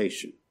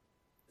temptation.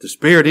 The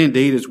spirit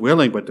indeed is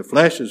willing, but the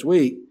flesh is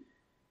weak.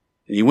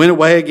 And he went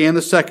away again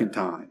the second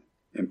time,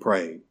 and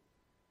prayed,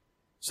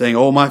 saying,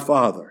 O my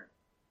Father,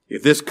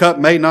 if this cup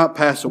may not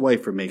pass away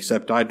from me,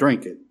 except I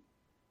drink it,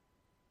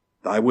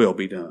 thy will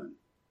be done.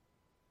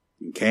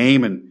 And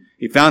came, and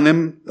he found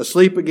them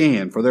asleep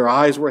again, for their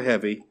eyes were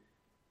heavy.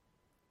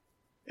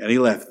 And he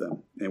left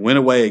them, and went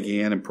away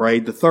again, and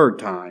prayed the third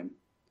time,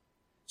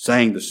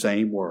 saying the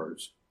same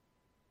words.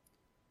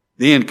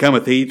 Then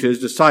cometh he to his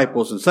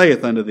disciples, and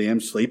saith unto them,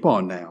 Sleep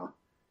on now,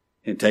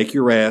 and take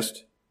your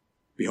rest.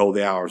 Behold,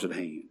 the hour is at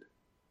hand.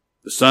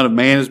 The Son of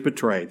Man is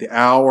betrayed. The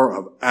hour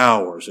of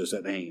hours is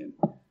at hand.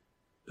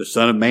 The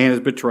Son of Man is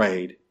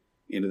betrayed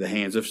into the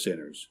hands of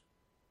sinners.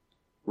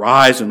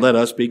 Rise and let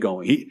us be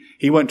going.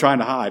 He wasn't trying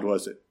to hide,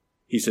 was it?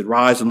 He said,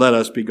 rise and let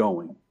us be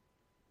going.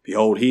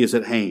 Behold, he is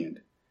at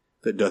hand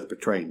that doth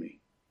betray me.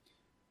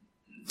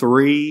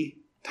 3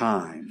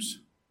 times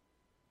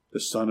the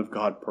Son of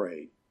God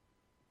prayed,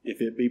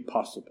 if it be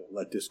possible,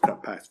 let this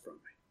cup pass from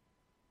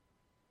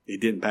me.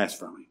 It didn't pass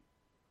from him.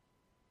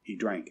 He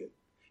drank it.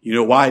 You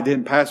know why it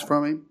didn't pass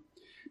from him?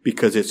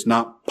 Because it's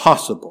not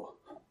possible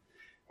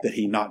that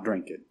he not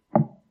drink it.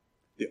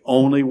 The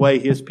only way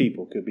his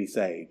people could be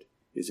saved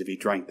is if he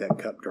drank that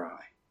cup dry.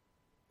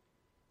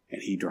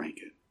 And he drank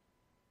it.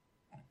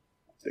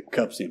 The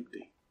cup's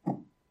empty.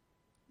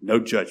 No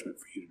judgment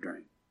for you to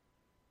drink.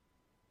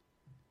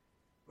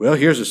 Well,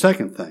 here's the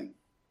second thing.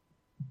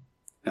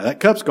 Now that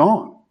cup's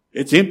gone.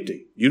 It's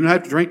empty. You don't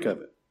have to drink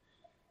of it.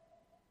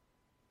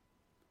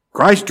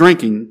 Christ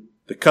drinking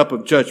the cup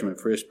of judgment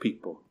for his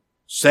people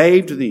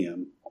saved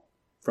them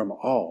from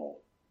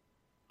all.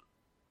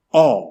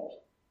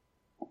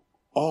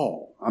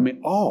 I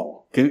mean,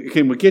 all.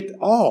 Can we get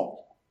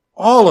all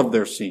of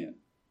their sin?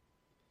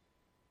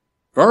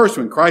 First,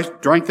 when Christ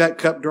drank that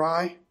cup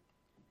dry,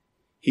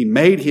 he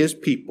made his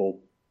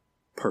people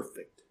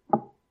perfect.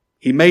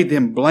 He made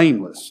them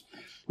blameless.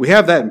 We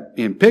have that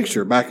in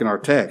picture back in our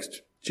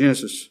text,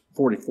 Genesis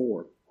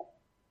 44.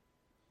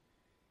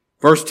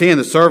 Verse 10,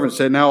 the servant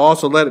said, now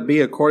also let it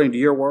be according to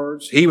your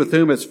words. He with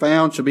whom it's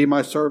found shall be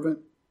my servant,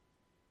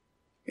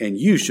 and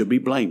you shall be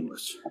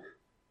blameless.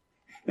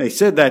 And he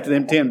said that to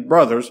them 10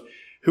 brothers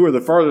who are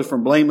the furthest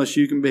from blameless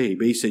you can be.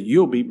 But he said,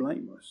 you'll be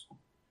blameless.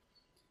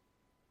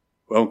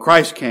 Well, when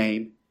Christ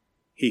came,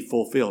 he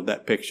fulfilled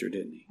that picture,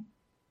 didn't he?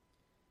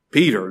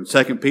 Peter, in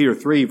 2 Peter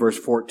 3, verse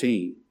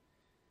 14,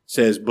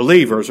 says,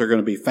 believers are going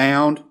to be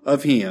found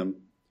of him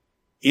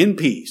in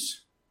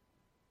peace,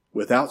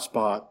 without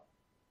spot,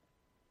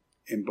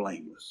 and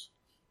blameless.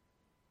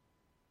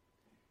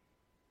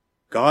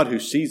 God, who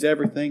sees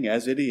everything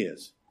as it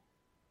is,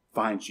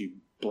 finds you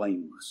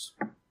blameless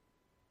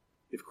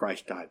if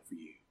Christ died for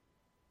you.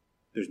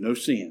 There's no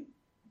sin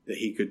that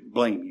he could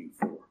blame you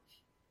for.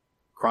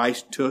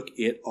 Christ took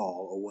it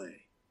all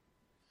away.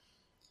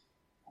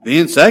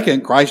 Then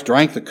second, Christ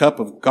drank the cup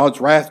of God's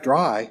wrath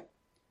dry.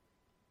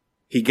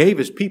 He gave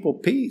his people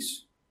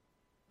peace.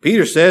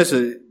 Peter says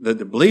that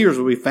the believers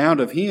will be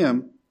found of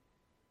him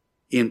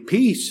in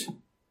peace.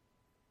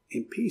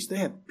 In peace. They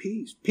have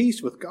peace.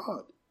 Peace with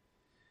God.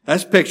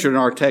 That's pictured in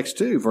our text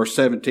too, verse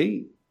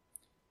 17.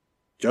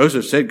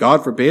 Joseph said,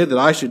 God forbid that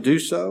I should do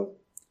so,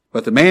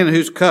 but the man in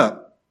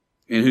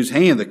whose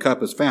hand the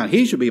cup is found,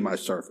 he shall be my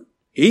servant.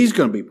 He's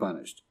going to be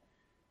punished.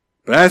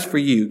 But as for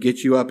you,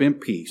 get you up in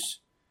peace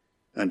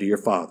unto your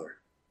father.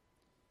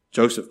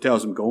 Joseph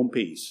tells him, go in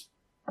peace.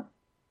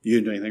 You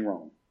didn't do anything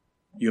wrong.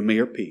 You and me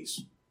are at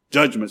peace.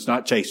 Judgment's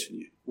not chasing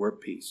you. We're at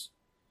peace.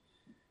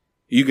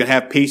 You can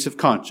have peace of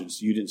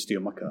conscience. You didn't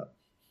steal my cup.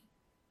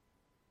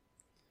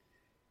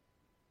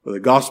 But the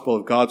gospel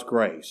of God's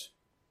grace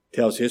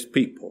tells his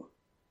people,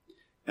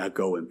 now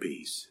go in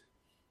peace.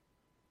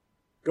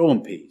 Go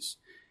in peace.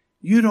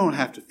 You don't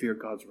have to fear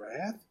God's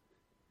wrath.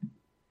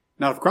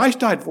 Now, if Christ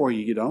died for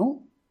you, you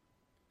don't.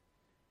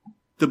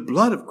 The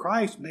blood of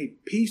Christ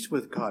made peace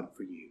with God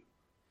for you.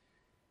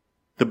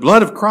 The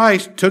blood of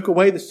Christ took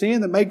away the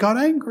sin that made God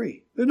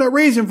angry. There's no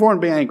reason for him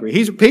to be angry.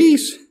 He's at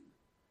peace.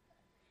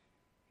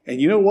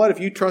 And you know what? If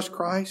you trust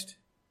Christ,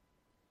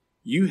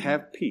 you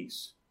have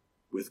peace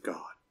with God.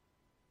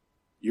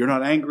 You're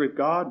not angry with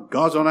God.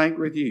 God's not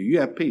angry with you. You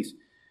have peace.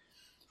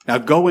 Now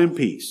go in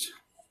peace.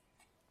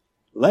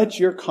 Let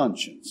your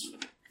conscience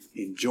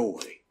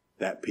enjoy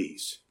that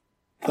peace.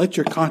 Let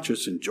your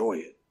conscience enjoy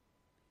it.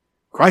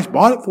 Christ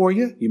bought it for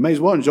you. You may as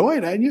well enjoy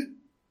it, hadn't you?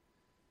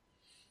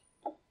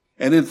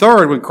 And then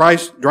third, when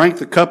Christ drank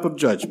the cup of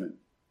judgment,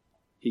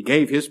 he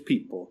gave his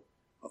people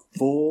a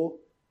full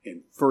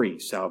and free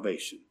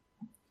salvation.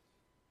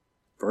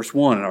 Verse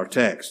 1 in our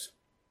text.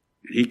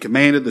 He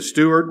commanded the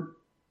steward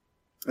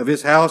of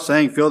his house,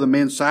 saying, fill the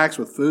men's sacks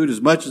with food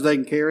as much as they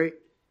can carry,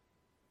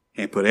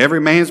 and put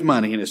every man's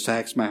money in his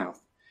sack's mouth.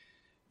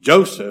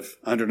 Joseph,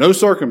 under no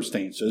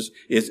circumstances,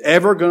 is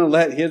ever going to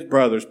let his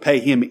brothers pay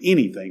him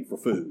anything for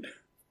food.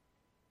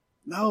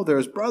 No, they're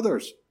his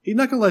brothers. He's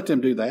not going to let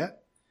them do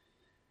that.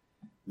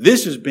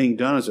 This is being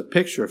done as a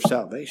picture of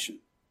salvation.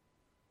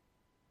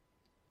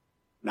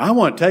 Now, I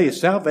want to tell you,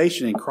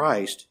 salvation in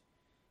Christ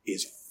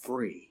is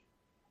free.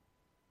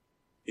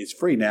 It's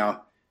free.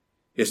 Now,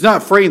 it's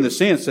not free in the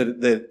sense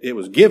that it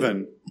was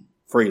given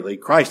freely.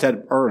 Christ had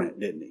to earn it,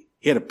 didn't he?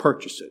 He had to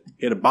purchase it.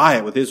 He had to buy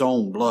it with his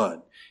own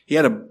blood. He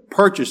had to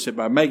purchase it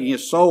by making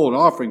his soul an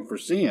offering for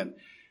sin.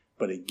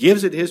 But he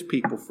gives it his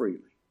people freely.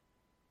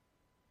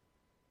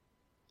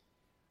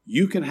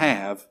 You can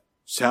have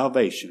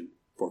salvation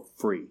for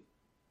free.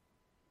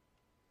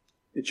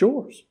 It's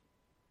yours.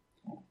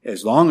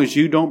 As long as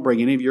you don't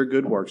bring any of your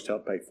good works to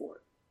help pay for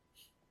it.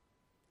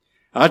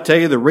 I tell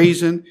you, the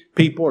reason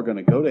people are going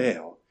to go to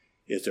hell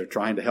is they're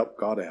trying to help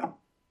God out.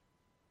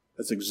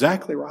 That's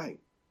exactly right.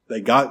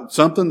 They got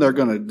something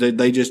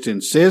they just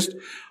insist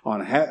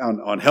on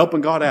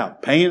helping God out.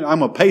 I'm going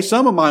to pay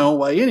some of my own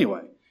way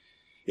anyway.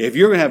 If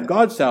you're going to have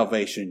God's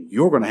salvation,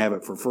 you're going to have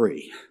it for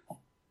free.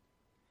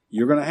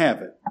 You're going to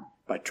have it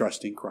by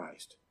trusting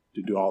Christ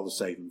to do all the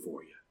saving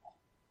for you.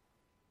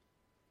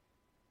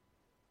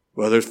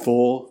 Well, there's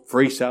full,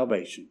 free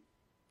salvation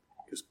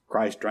because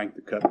Christ drank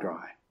the cup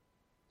dry.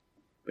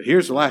 But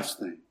here's the last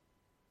thing.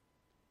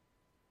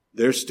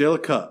 There's still a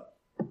cup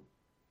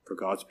for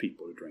God's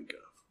people to drink of.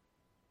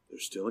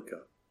 There's still a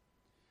cup.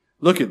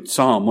 Look at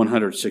Psalm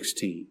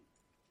 116.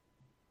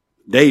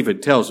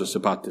 David tells us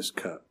about this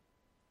cup.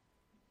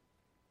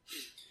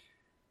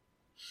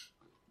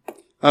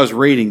 I was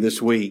reading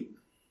this week.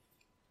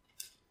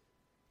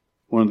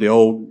 One of the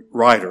old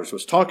writers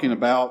was talking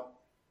about,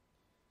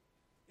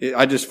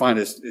 I just find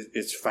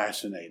it's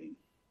fascinating.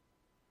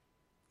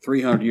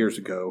 300 years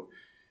ago,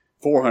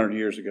 400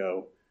 years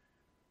ago,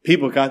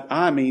 people got,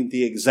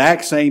 the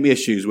exact same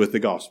issues with the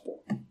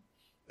gospel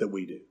that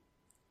we do.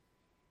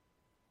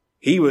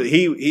 He's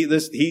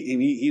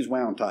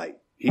wound tight.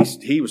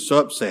 He was so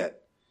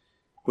upset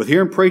with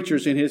hearing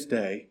preachers in his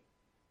day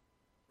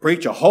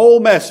preach a whole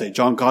message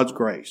on God's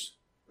grace.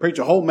 Preach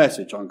a whole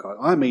message on God.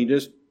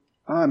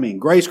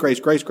 Grace, grace,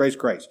 grace, grace,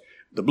 grace.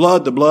 The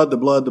blood, the blood, the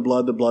blood, the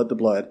blood, the blood, the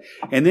blood.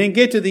 And then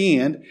get to the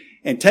end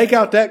and take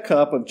out that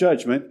cup of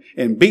judgment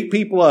and beat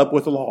people up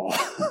with the law.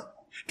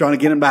 Trying to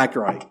get them back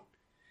right.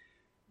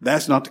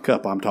 That's not the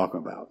cup I'm talking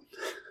about.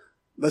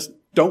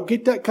 Don't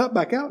get that cup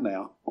back out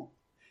now.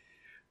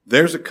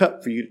 There's a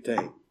cup for you to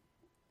take.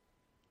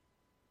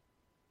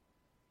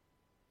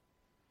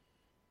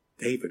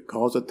 David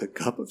calls it the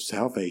cup of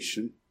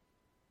salvation.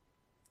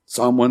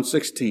 Psalm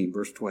 116,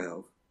 verse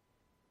 12.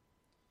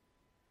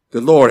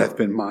 The Lord hath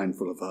been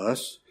mindful of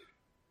us.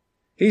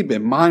 He's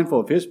been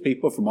mindful of his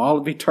people from all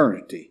of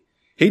eternity.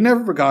 He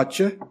never forgot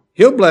you.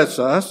 He'll bless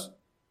us.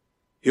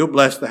 He'll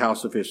bless the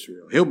house of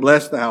Israel. He'll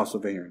bless the house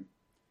of Aaron.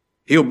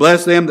 He'll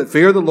bless them that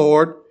fear the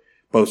Lord,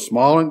 both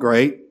small and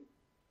great.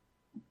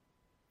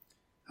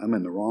 I'm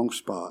in the wrong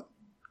spot.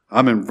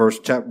 I'm in verse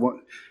chapter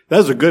 1.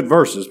 Those are good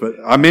verses, but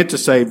I meant to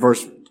say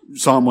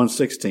Psalm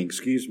 116,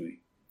 excuse me.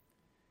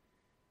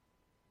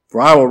 For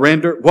I will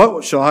render,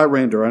 what shall I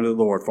render unto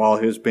the Lord for all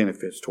his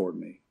benefits toward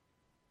me?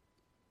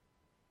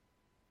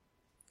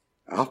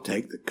 I'll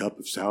take the cup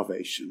of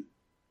salvation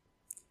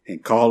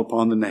and call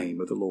upon the name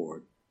of the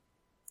Lord.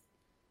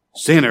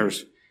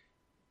 Sinners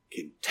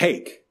can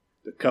take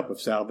the cup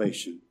of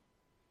salvation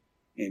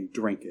and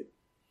drink it.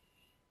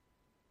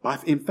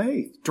 In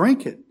faith,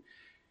 drink it.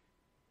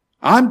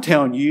 I'm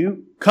telling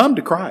you, come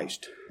to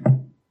Christ.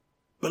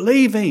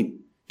 Believe him.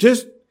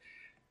 Just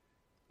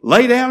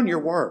lay down your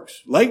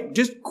works.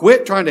 Just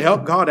quit trying to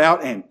help God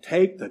out and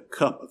take the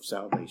cup of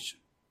salvation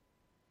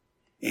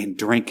and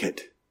drink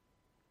it.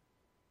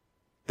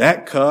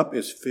 That cup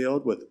is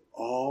filled with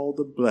all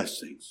the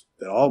blessings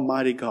that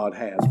Almighty God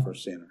has for a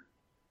sinner.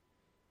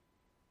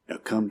 Now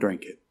come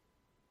drink it.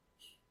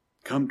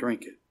 Come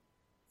drink it.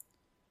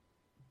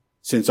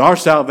 Since our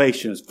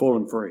salvation is full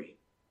and free,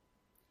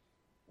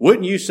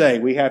 wouldn't you say,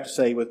 we have to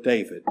say with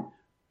David,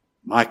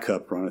 my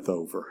cup runneth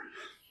over.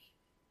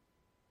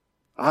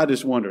 I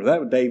just wonder,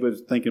 that David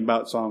was thinking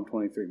about Psalm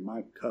 23,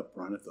 my cup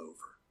runneth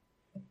over.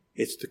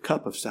 It's the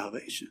cup of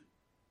salvation.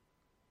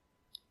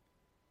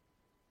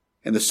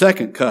 And the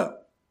second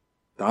cup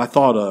that I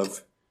thought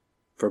of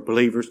for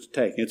believers to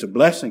take, it's a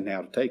blessing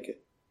now to take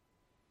it.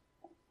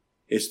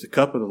 It's the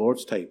cup of the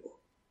Lord's table.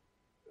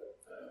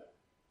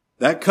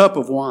 That cup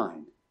of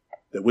wine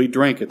that we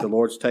drink at the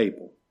Lord's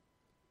table,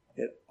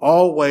 it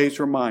always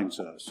reminds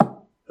us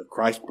of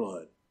Christ's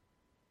blood.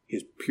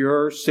 His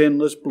pure,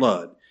 sinless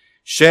blood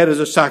shed as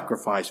a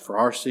sacrifice for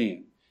our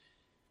sin.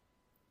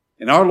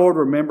 And our Lord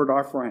remembered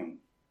our frame.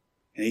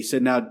 And he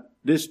said, now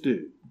this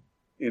do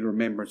in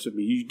remembrance of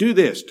me. You do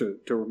this to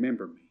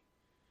remember me.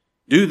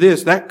 Do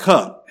this. That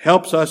cup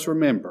helps us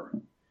remember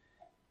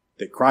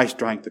that Christ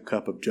drank the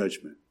cup of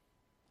judgment.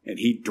 And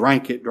he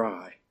drank it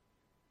dry.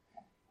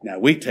 Now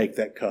we take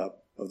that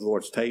cup of the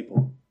Lord's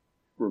table,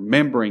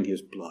 remembering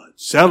his blood,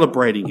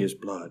 celebrating his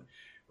blood,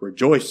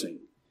 rejoicing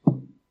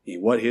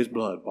in what his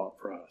blood bought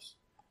for us.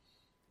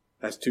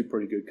 That's two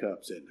pretty good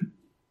cups, isn't it?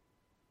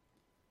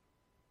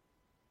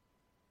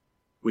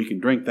 We can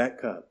drink that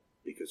cup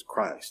because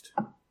Christ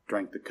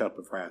drank the cup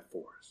of wrath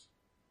for us.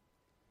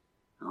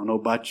 I don't know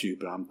about you,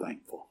 but I'm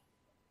thankful.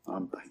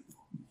 I'm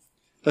thankful.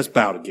 Let's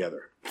bow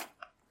together.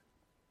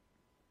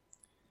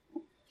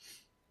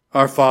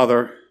 Our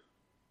Father,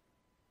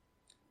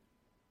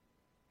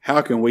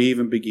 how can we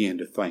even begin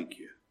to thank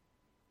you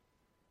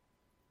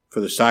for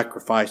the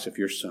sacrifice of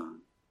your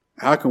Son?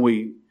 How can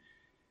we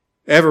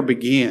ever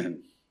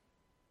begin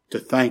to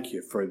thank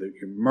you for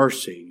your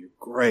mercy and your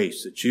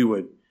grace, that you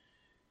would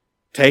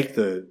take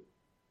the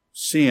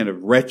sin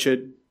of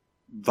wretched,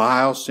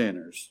 vile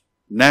sinners,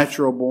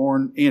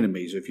 natural-born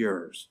enemies of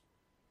yours,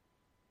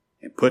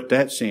 and put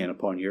that sin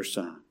upon your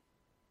Son,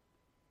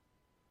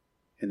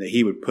 and that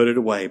he would put it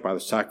away by the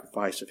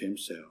sacrifice of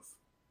himself.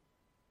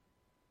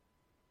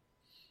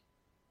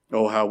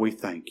 Oh, how we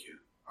thank you.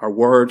 Our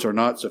words are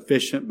not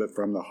sufficient, but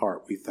from the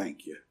heart we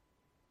thank you.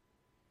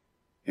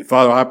 And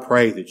Father, I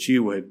pray that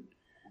you would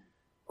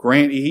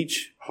grant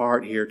each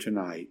heart here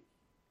tonight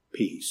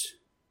peace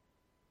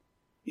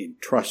in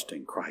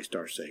trusting Christ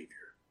our Savior.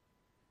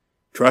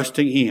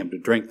 Trusting Him to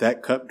drink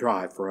that cup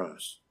dry for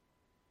us,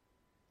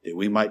 that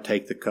we might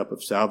take the cup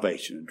of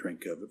salvation and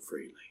drink of it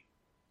freely.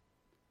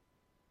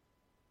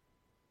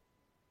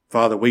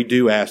 Father, we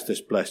do ask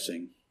this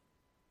blessing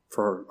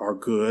for our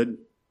good,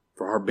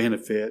 for our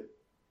benefit.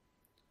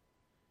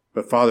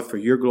 But Father, for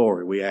your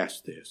glory, we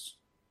ask this,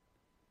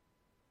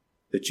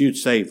 that you'd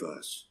save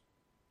us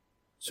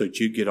so that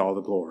you'd get all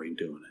the glory in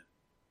doing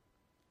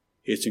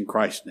it. It's in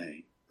Christ's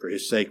name. For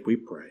His sake we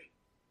pray.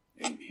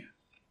 Amen.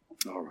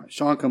 All right.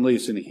 Sean, come lead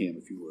us in a hymn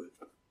if you would.